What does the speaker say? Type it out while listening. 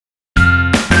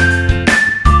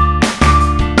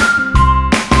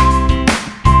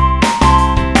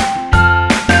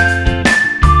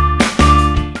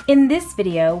In this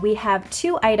video, we have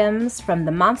two items from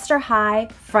the Monster High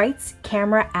Frights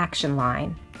camera action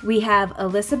line. We have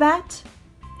Elissabat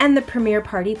and the Premiere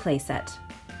Party playset.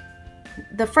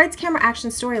 The Frights camera action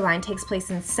storyline takes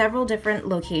place in several different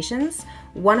locations,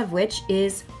 one of which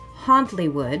is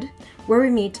Hauntlywood, where we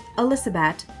meet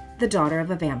Elissabat, the daughter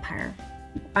of a vampire.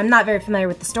 I'm not very familiar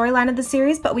with the storyline of the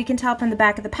series, but we can tell from the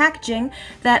back of the packaging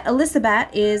that Elissabat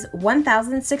is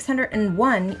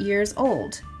 1,601 years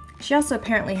old. She also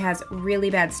apparently has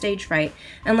really bad stage fright,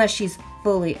 unless she's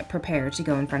fully prepared to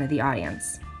go in front of the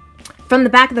audience. From the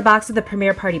back of the box of the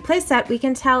Premiere Party playset, we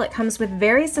can tell it comes with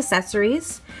various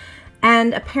accessories,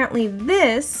 and apparently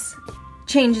this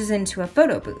changes into a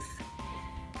photo booth.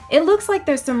 It looks like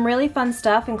there's some really fun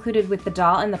stuff included with the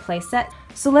doll and the playset,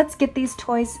 so let's get these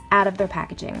toys out of their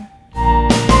packaging.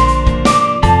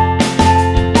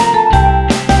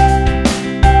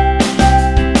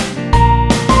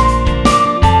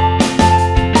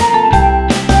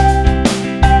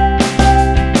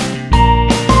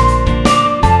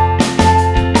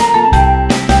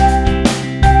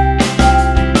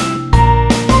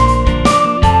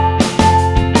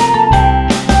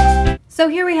 So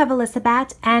here we have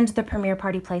Elissabat and the Premiere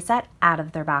Party playset out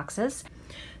of their boxes.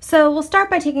 So we'll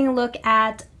start by taking a look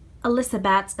at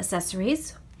Elissabat's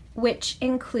accessories, which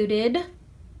included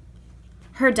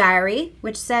her diary,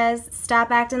 which says,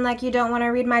 "Stop acting like you don't want to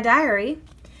read my diary."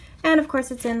 And of course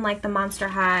it's in like the Monster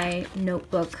High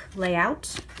notebook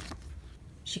layout.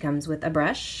 She comes with a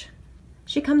brush.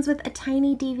 She comes with a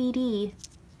tiny DVD.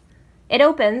 It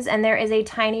opens and there is a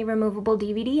tiny removable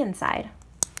DVD inside.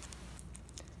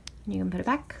 You can put it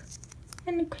back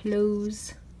and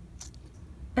close.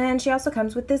 And she also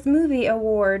comes with this movie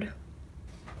award.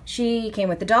 She came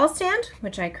with the doll stand,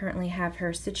 which I currently have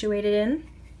her situated in.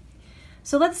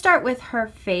 So let's start with her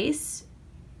face.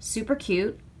 Super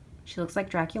cute. She looks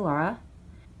like Draculaura.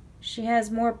 She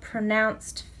has more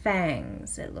pronounced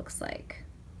fangs, it looks like.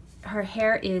 Her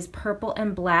hair is purple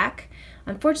and black.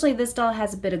 Unfortunately, this doll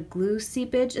has a bit of glue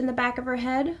seepage in the back of her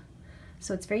head.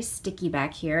 So it's very sticky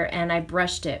back here, and I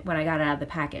brushed it when I got it out of the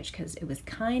package because it was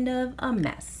kind of a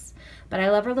mess. But I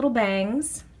love her little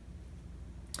bangs.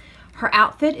 Her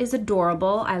outfit is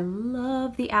adorable. I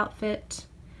love the outfit.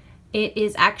 It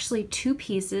is actually two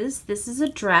pieces. This is a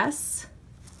dress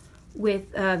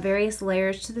with various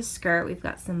layers to the skirt. We've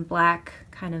got some black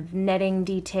kind of netting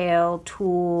detail,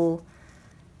 tulle,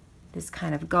 this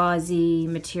kind of gauzy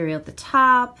material at the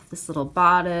top, this little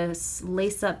bodice,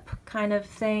 lace-up kind of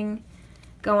thing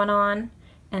going on.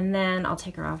 And then I'll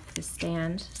take her off the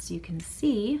stand so you can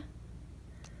see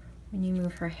when you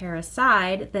move her hair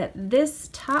aside that this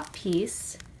top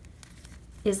piece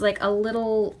is like a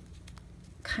little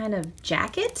kind of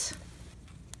jacket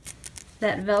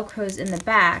that velcros in the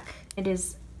back. It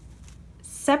is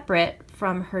separate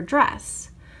from her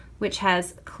dress, which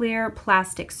has clear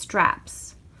plastic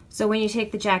straps. So when you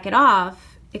take the jacket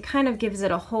off, it kind of gives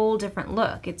it a whole different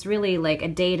look. It's really like a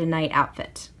day to night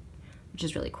outfit, which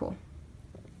is really cool.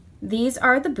 These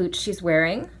are the boots she's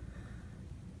wearing,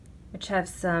 which have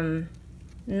some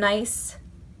nice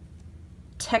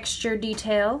texture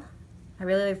detail. I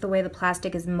really like the way the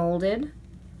plastic is molded.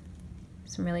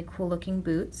 Some really cool looking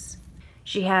boots.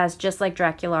 She has, just like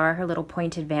Draculaura, her little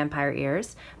pointed vampire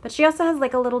ears, but she also has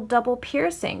like a little double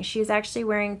piercing. She's actually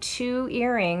wearing two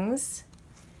earrings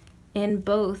in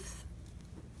both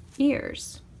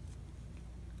ears.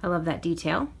 I love that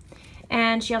detail.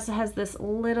 And she also has this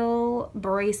little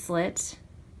bracelet,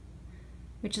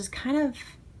 which is kind of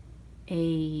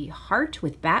a heart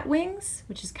with bat wings,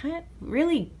 which is kind of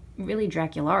really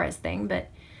Draculaura's thing, but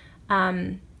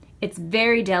it's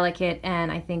very delicate and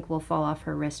I think will fall off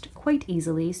her wrist quite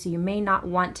easily, so you may not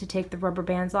want to take the rubber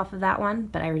bands off of that one,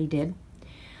 but I already did.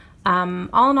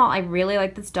 All in all, I really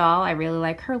like this doll. I really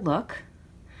like her look.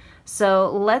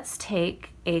 So let's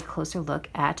take a closer look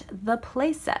at the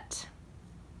playset.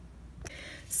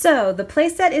 So the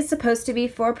playset is supposed to be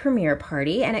for Premiere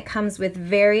Party, and it comes with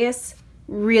various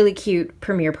really cute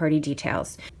Premiere Party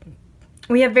details.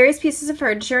 We have various pieces of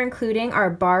furniture, including our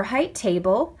bar height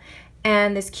table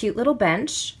and this cute little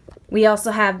bench. We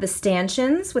also have the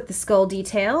stanchions with the skull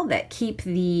detail that keep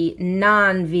the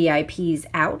non-VIPs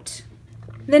out.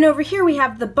 Then over here we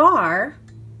have the bar,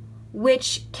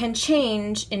 which can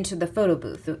change into the photo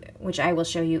booth, which I will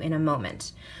show you in a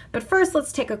moment. But first,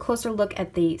 let's take a closer look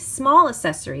at the small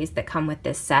accessories that come with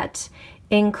this set,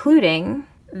 including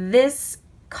this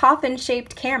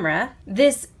coffin-shaped camera,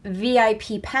 this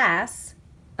VIP pass,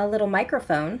 a little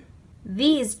microphone,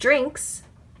 these drinks,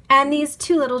 and these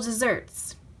two little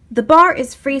desserts. The bar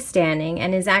is freestanding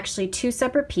and is actually two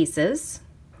separate pieces.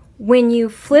 When you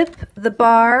flip the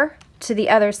bar to the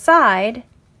other side,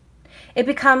 it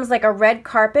becomes like a red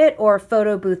carpet or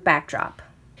photo booth backdrop.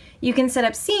 You can set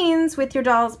up scenes with your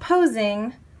dolls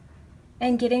posing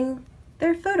and getting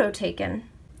their photo taken.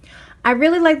 I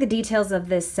really like the details of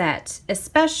this set,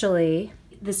 especially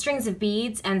the strings of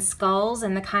beads and skulls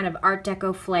and the kind of Art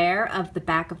Deco flair of the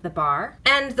back of the bar,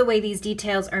 and the way these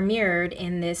details are mirrored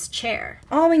in this chair.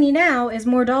 All we need now is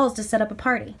more dolls to set up a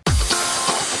party.